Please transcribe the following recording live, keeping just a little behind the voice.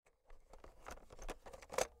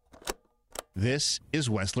This is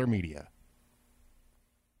Wessler Media.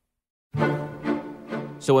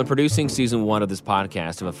 So when producing season 1 of this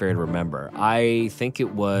podcast of A Fair to Remember, I think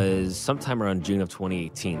it was sometime around June of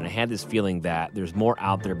 2018, and I had this feeling that there's more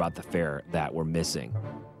out there about the fair that we're missing.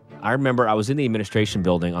 I remember I was in the administration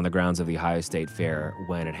building on the grounds of the Ohio State Fair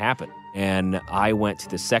when it happened, and I went to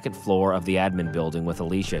the second floor of the admin building with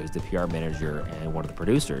Alicia, who's the PR manager and one of the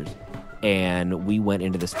producers, and we went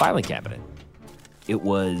into this filing cabinet. It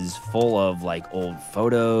was full of like old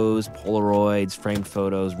photos, Polaroids, framed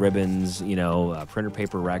photos, ribbons, printer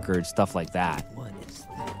paper records, stuff like that. What is this?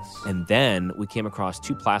 And then we came across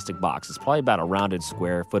 2 plastic boxes, probably about a rounded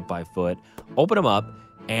square, foot by foot. Open them up,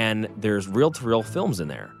 and there's reel-to-reel films in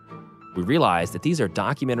there. We realized that these are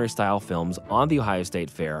documentary-style films on the Ohio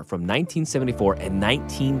State Fair from 1974 and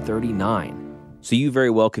 1939. So you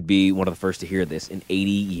very well could be one of the first to hear this in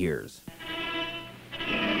 80 years.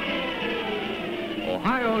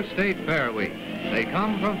 Ohio State Fair Week. They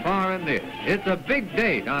come from far and near. It's a big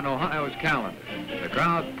date on Ohio's calendar. The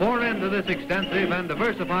crowds pour into this extensive and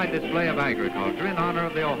diversified display of agriculture in honor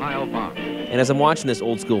of the Ohio farm. And as I'm watching this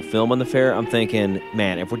old school film on the fair, I'm thinking,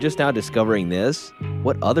 man, if we're just now discovering this,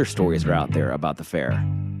 what other stories are out there about the fair?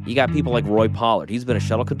 You got people like Roy Pollard. He's been a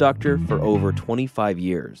shuttle conductor for over 25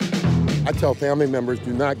 years. I tell family members,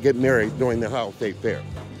 do not get married during the Ohio State Fair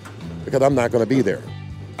because I'm not going to be there.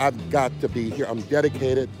 I've got to be here. I'm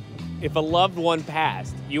dedicated. If a loved one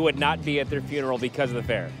passed, you would not be at their funeral because of the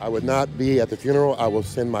fair? I would not be at the funeral. I will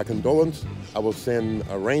send my condolence. I will send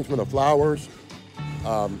arrangement of flowers.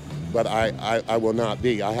 But I will not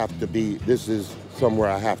be. I have to be. This is somewhere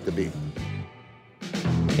I have to be.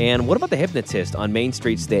 And what about the hypnotist on Main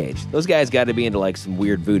Street stage? Those guys got to be into like some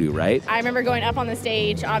weird voodoo, right? I remember going up on the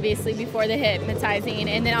stage, obviously, before the hypnotizing,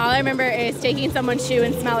 and then all I remember is taking someone's shoe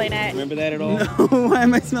and smelling it. Remember that at all? No, why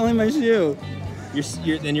am I smelling my shoe?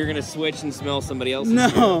 Then you're going to switch and smell somebody else's No,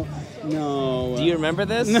 shoe. no. Do you remember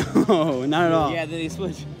this? No, not at all. Yeah, then he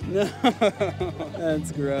switched. No,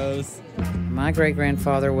 that's gross. My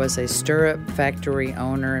great-grandfather was a stirrup factory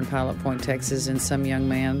owner in Pilot Point, Texas, and some young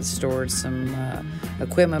man stored some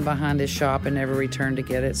equipment behind his shop and never returned to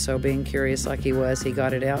get it. So being curious like he was, he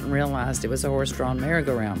got it out and realized it was a horse-drawn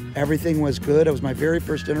merry-go-round. Everything was good. It was my very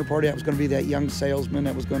first dinner party. I was going to be that young salesman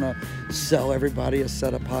that was going to sell everybody a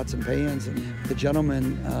set of pots and pans. And the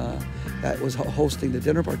gentleman that was hosting the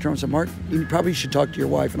dinner party turned and said, "Mark, you probably should talk to your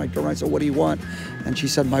wife." And I turned around and said, "What do you want?" And she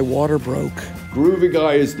said, "My water broke." Groovy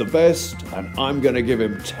guy is the best, and I'm going to give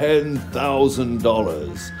him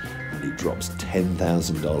 $10,000. And he drops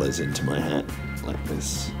 $10,000 into my hat like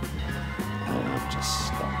this. And I just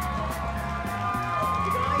stop.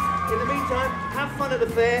 In the meantime, have fun at the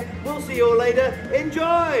fair. We'll see you all later.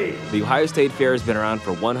 Enjoy! The Ohio State Fair has been around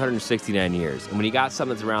for 169 years, and when you got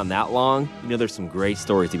something that's around that long, there's some great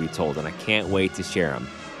stories to be told, and I can't wait to share them.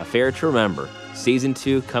 A Fair to Remember, Season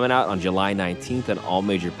 2 coming out on July 19th on all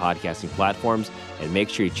major podcasting platforms, and make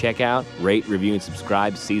sure you check out, rate, review, and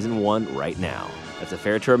subscribe Season 1 right now. That's A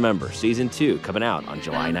Fair to Remember, Season 2 coming out on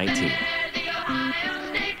July 19th.